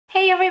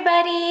Hey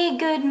everybody,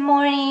 good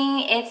morning.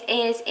 It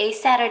is a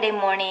Saturday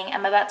morning.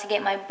 I'm about to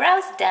get my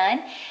brows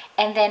done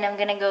and then I'm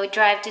gonna go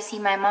drive to see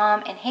my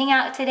mom and hang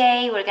out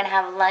today. We're gonna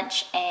have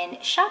lunch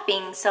and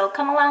shopping, so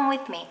come along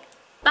with me.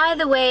 By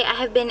the way, I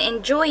have been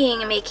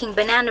enjoying making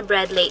banana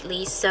bread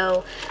lately,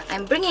 so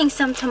I'm bringing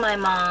some to my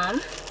mom.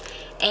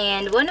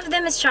 And one of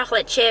them is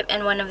chocolate chip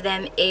and one of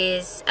them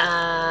is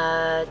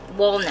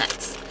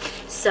walnuts.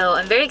 So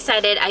I'm very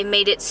excited. I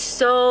made it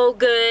so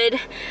good.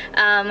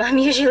 I'm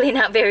usually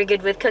not very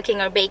good with cooking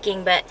or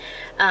baking, but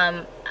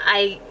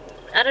I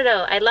don't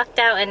know, I lucked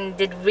out and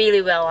did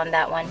really well on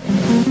that one.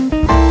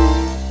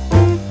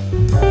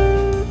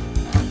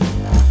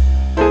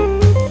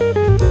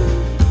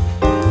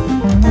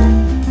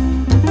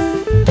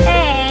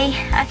 Hey,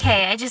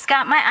 okay, I just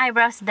got my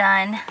eyebrows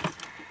done.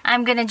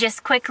 I'm gonna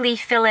just quickly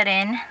fill it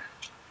in.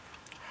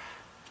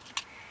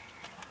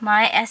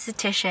 My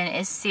esthetician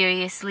is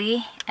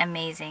seriously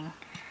amazing.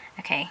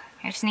 Okay,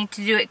 I just need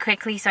to do it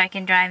quickly so I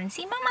can drive and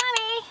see my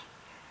mommy.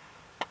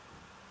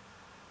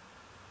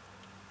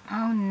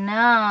 Oh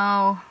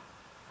no.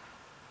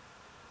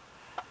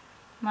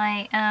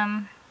 My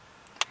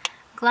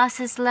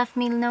glasses left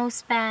me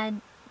nose pad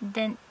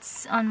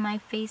dents on my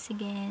face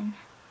again.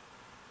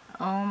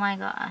 Oh my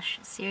gosh,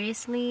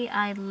 seriously,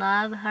 I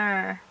love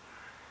her.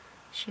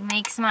 She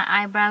makes my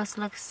eyebrows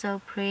look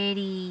so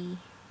pretty.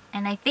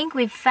 And I think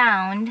we've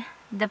found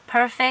the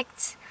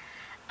perfect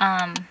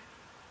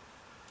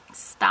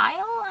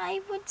style, I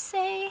would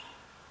say.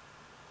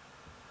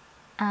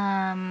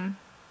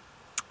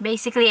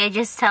 Basically, I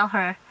just tell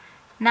her,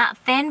 not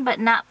thin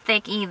but not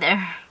thick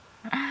either.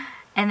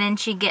 And then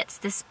she gets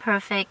this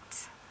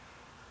perfect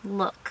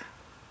look.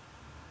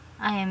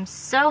 I am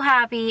so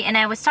happy. And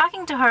I was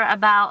talking to her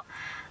about,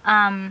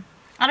 I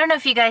don't know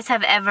if you guys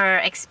have ever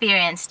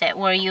experienced it,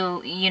 where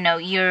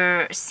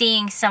you're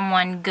seeing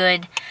someone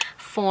good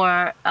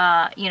for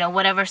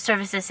whatever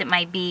services it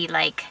might be,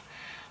 like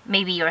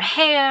maybe your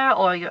hair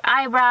or your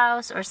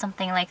eyebrows or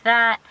something like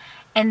that,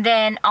 and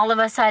then all of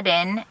a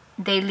sudden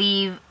they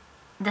leave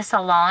the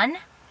salon.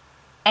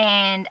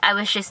 And I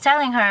was just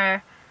telling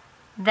her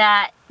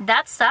that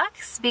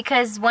sucks,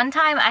 because one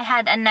time I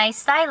had a nice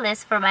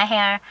stylist for my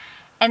hair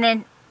and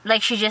then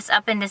like she just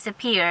up and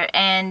disappear.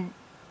 And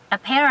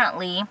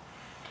apparently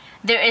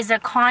there is a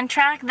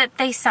contract that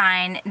they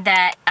sign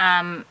that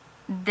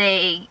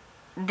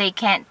they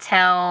can't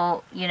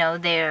tell,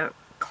 their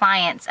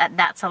clients at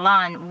that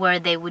salon where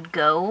they would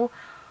go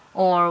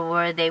or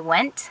where they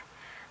went.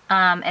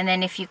 And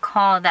then if you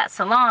call that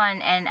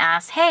salon and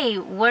ask, hey,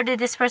 where did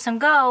this person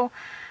go?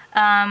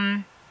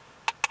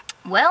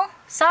 Well,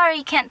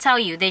 sorry, can't tell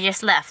you. They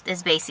just left,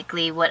 is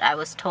basically what I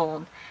was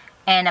told.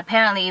 And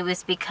apparently it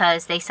was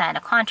because they signed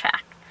a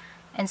contract.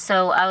 And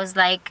so I was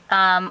like,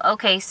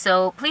 okay,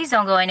 so please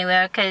don't go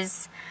anywhere,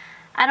 because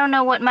I don't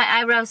know what my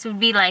eyebrows would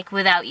be like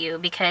without you,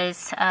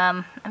 because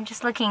I'm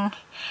just looking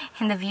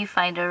in the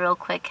viewfinder real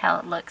quick how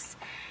it looks.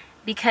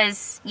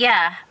 Because,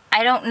 yeah,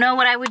 I don't know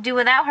what I would do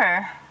without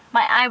her.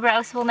 My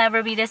eyebrows will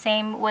never be the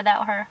same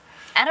without her.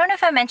 I don't know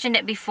if I mentioned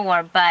it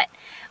before, but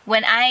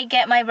when I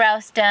get my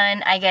brows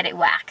done, I get it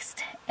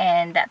waxed.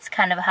 And that's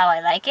kind of how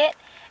I like it,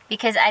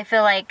 because I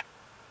feel like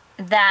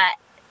that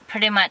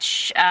pretty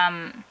much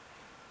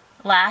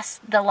lasts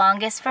the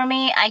longest for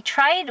me. I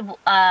tried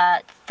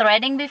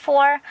threading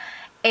before.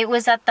 It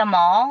was at the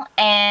mall,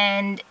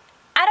 and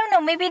I don't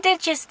know, maybe they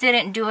just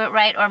didn't do it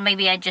right, or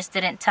maybe I just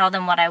didn't tell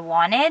them what I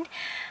wanted.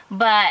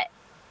 But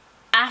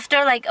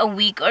after like a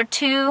week or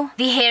two,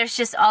 the hairs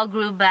just all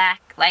grew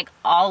back like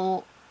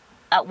all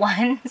at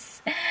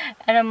once.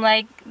 And I'm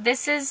like,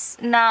 this is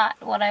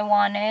not what I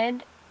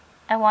wanted.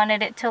 I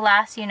wanted it to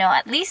last,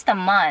 at least a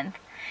month.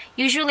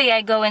 Usually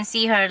I go and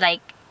see her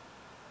like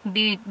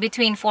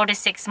between 4 to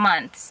 6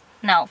 months.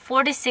 No,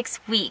 4 to 6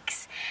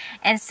 weeks.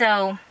 And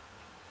so,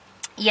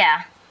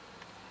 yeah.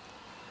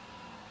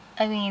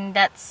 I mean,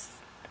 that's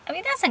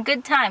a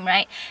good time,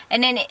 right?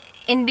 And then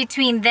in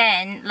between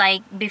then,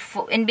 like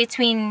in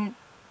between,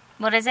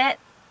 what is it?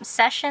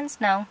 Sessions?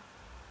 No.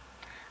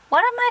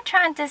 What am I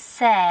trying to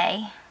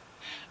say?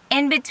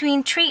 In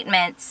between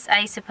treatments,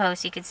 I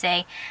suppose you could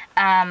say,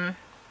 I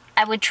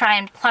would try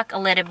and pluck a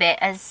little bit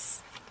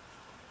as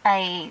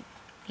I'm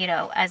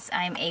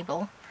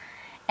able.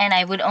 And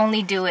I would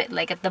only do it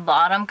like at the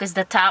bottom, because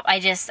the top, I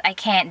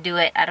can't do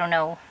it. I don't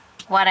know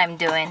what I'm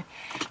doing.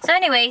 So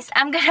anyways,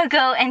 I'm gonna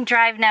go and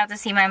drive now to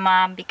see my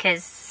mom,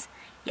 because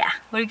yeah,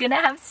 we're gonna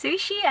have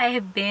sushi. I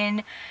have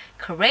been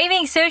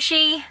craving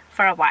sushi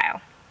for a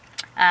while.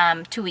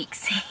 2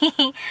 weeks.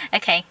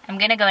 Okay, I'm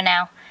gonna go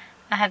now.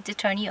 I have to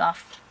turn you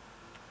off.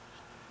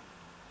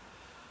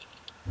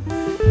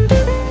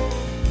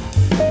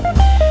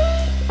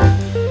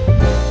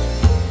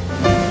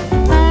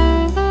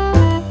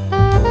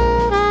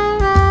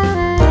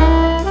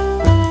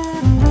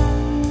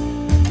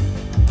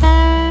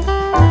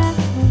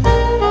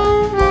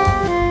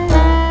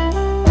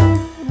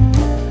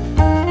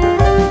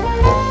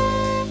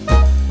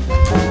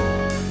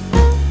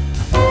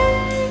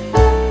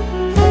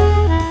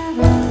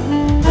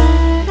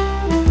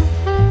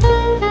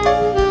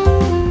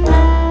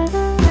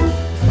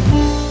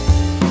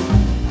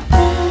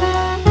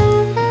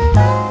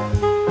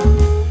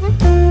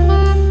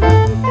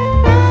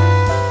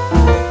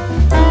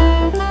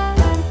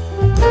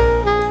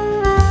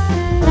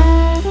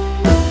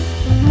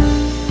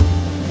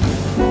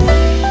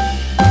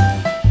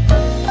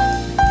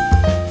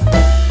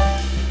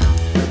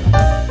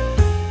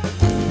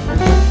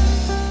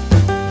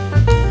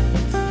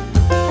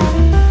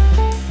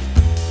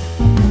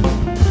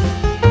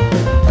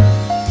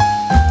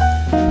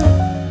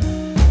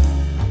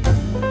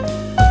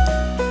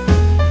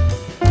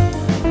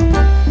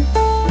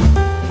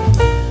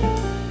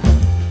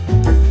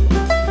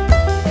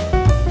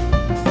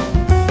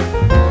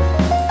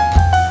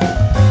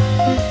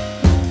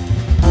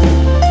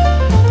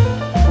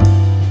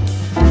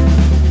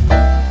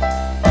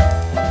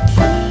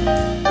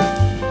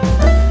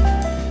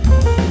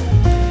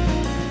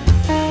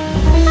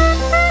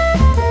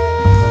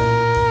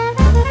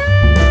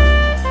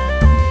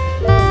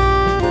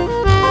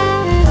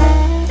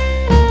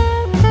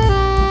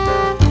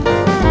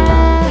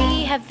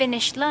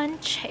 finished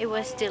lunch. It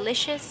was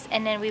delicious,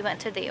 and then we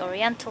went to the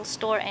Oriental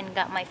store and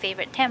got my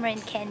favorite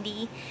tamarind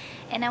candy,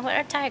 and now we're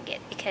at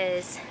Target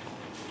because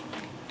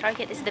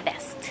Target is the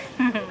best.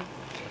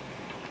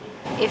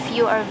 If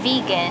you are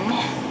vegan,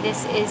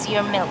 this is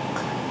your milk.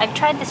 I've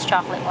tried this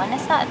chocolate one.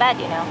 It's not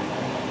bad, you know.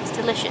 It's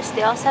delicious.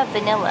 They also have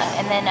vanilla,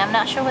 and then I'm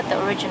not sure what the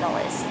original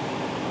is.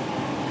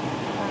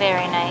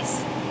 Very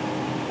nice.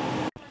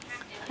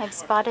 I've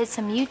spotted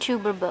some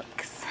YouTuber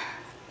books.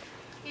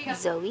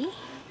 Zoe,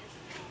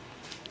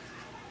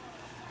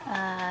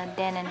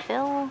 Dan and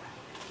Phil.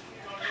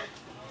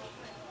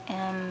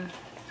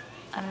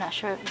 I'm not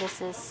sure if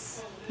this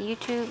is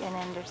YouTube, and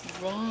then there's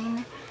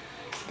Zane.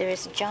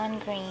 There's John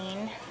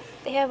Green.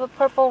 They have a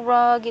purple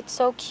rug. It's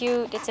so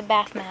cute. It's a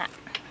bath mat.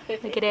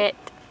 Look at it.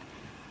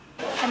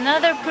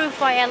 Another proof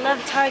why I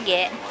love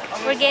Target.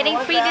 We're getting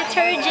free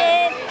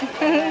detergent.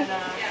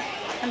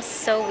 I'm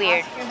so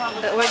weird,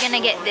 but we're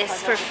gonna get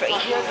this for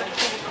free.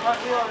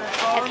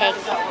 Okay,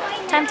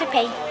 time to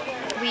pay.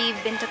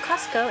 We've been to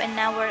Costco and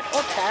now we're at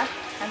Ulta.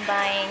 I'm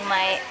buying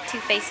my Too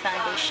Faced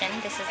foundation.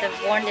 This is the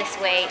Born This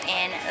Way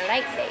in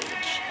light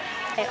beige.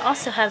 I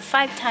also have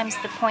 5 times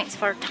the points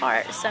for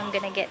Tarte, so I'm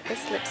gonna get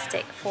this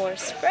lipstick for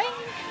spring.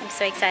 I'm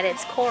so excited,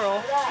 it's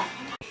coral.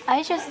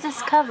 I just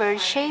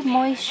discovered Shea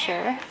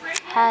Moisture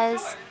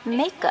has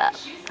makeup.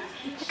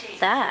 Look at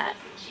that.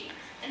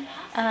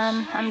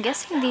 I'm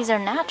guessing these are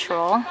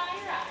natural.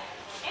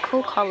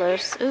 Cool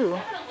colors.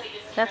 Ooh,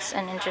 that's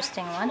an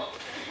interesting one.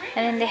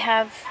 And then they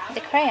have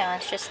the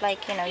crayons, just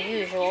like, you know,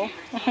 usual.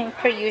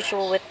 Per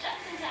usual with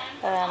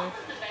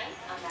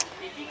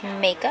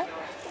makeup.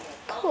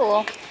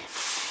 Cool.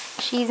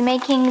 She's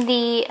making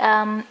the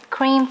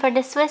cream for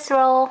the Swiss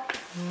roll.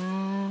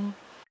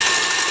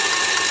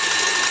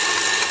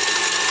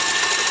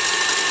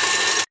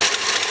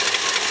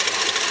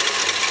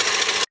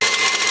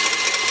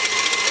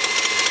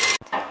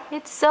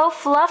 It's so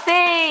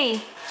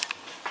fluffy.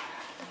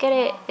 Look at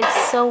it.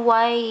 It's so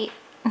white.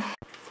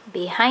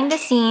 Behind the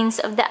scenes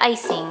of the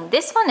icing.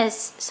 This one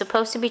is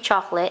supposed to be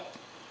chocolate.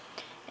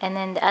 And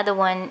then the other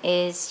one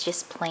is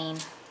just plain.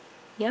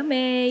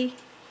 Yummy.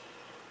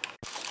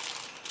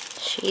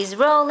 She's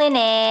rolling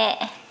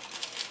it.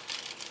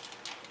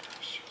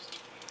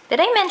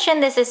 Did I mention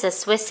this is a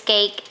Swiss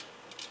cake?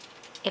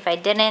 If I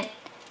didn't,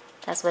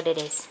 that's what it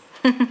is.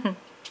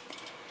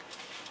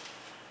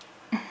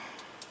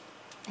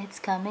 It's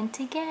coming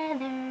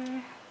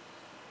together.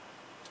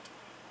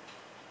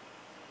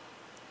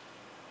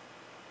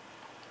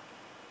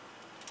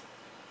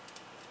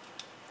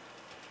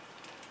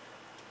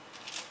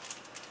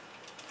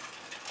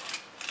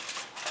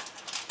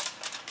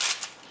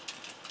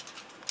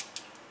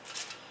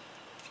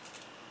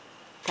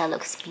 That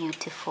looks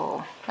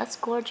beautiful. That's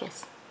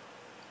gorgeous.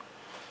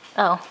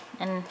 Oh,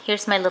 and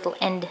here's my little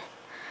end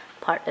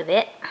part of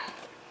it.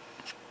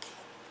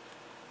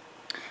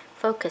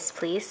 Focus,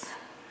 please.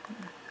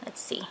 Let's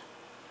see.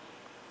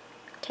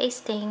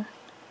 Tasting.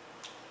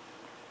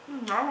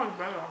 That one's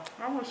better.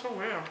 That one's so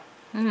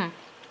weird.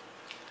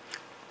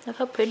 Look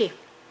how pretty.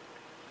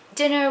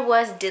 Dinner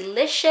was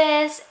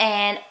delicious,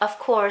 and of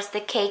course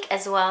the cake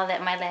as well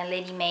that my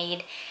landlady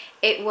made.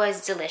 It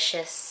was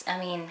delicious. I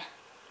mean,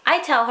 I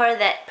tell her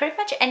that pretty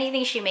much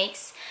anything she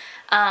makes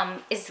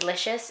is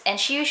delicious, and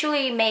she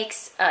usually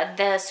makes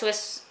the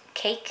Swiss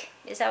cake,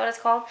 is that what it's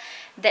called,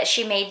 that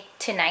she made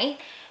tonight.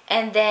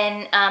 And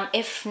then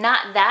if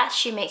not that,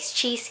 she makes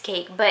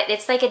cheesecake, but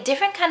it's like a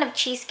different kind of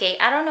cheesecake.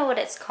 I don't know what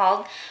it's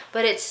called,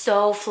 but it's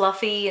so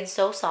fluffy and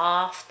so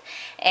soft.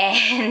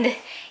 And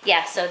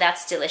yeah, so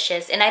that's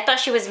delicious. And I thought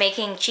she was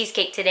making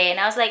cheesecake today, and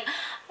I was like,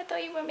 I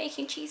thought you were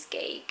making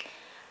cheesecake.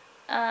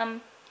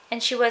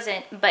 And she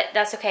wasn't, but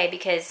that's okay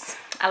because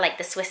I like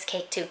the Swiss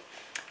cake too.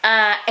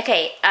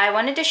 Okay, I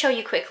wanted to show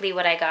you quickly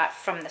what I got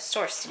from the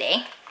source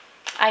today.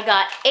 I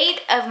got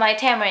 8 of my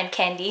tamarind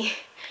candy.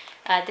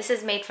 This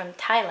is made from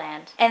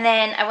Thailand. And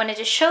then I wanted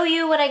to show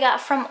you what I got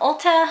from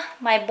Ulta,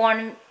 my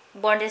Born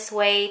This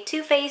Way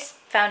Too Faced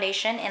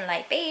foundation in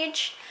light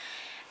beige.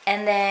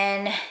 And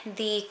then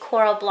the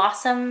Coral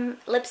Blossom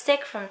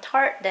lipstick from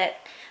Tarte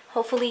that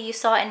hopefully you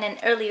saw in an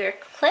earlier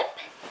clip.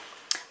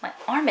 My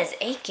arm is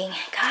aching.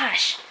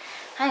 Gosh,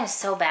 I am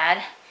so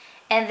bad.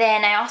 And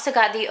then I also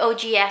got the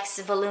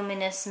OGX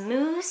Voluminous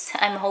Mousse.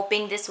 I'm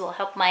hoping this will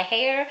help my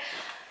hair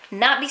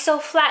not be so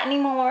flat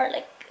anymore.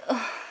 Like,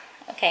 ugh.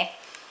 Okay.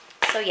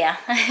 So yeah,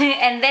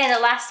 and then the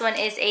last one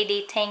is a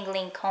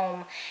detangling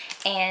comb,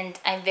 and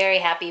I'm very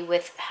happy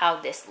with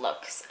how this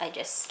looks. I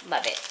just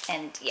love it,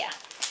 and yeah.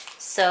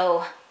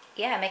 So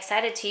yeah, I'm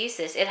excited to use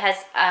this. It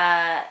has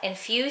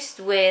infused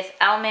with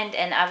almond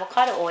and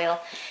avocado oil.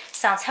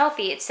 Sounds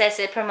healthy. It says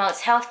it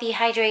promotes healthy,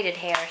 hydrated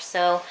hair,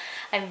 so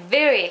I'm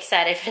very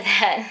excited for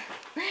that.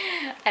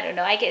 I don't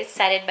know, I get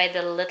excited by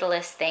the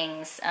littlest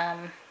things.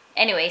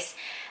 Anyways,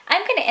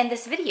 I'm going to end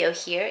this video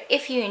here.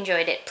 If you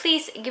enjoyed it,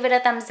 please give it a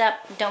thumbs up.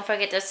 Don't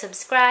forget to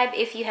subscribe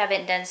if you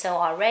haven't done so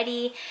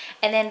already.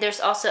 And then there's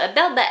also a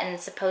bell button,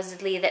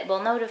 supposedly, that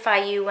will notify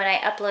you when I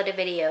upload a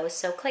video.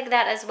 So click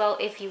that as well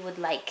if you would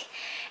like.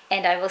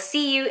 And I will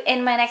see you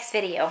in my next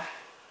video.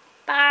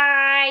 Bye!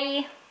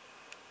 Bye.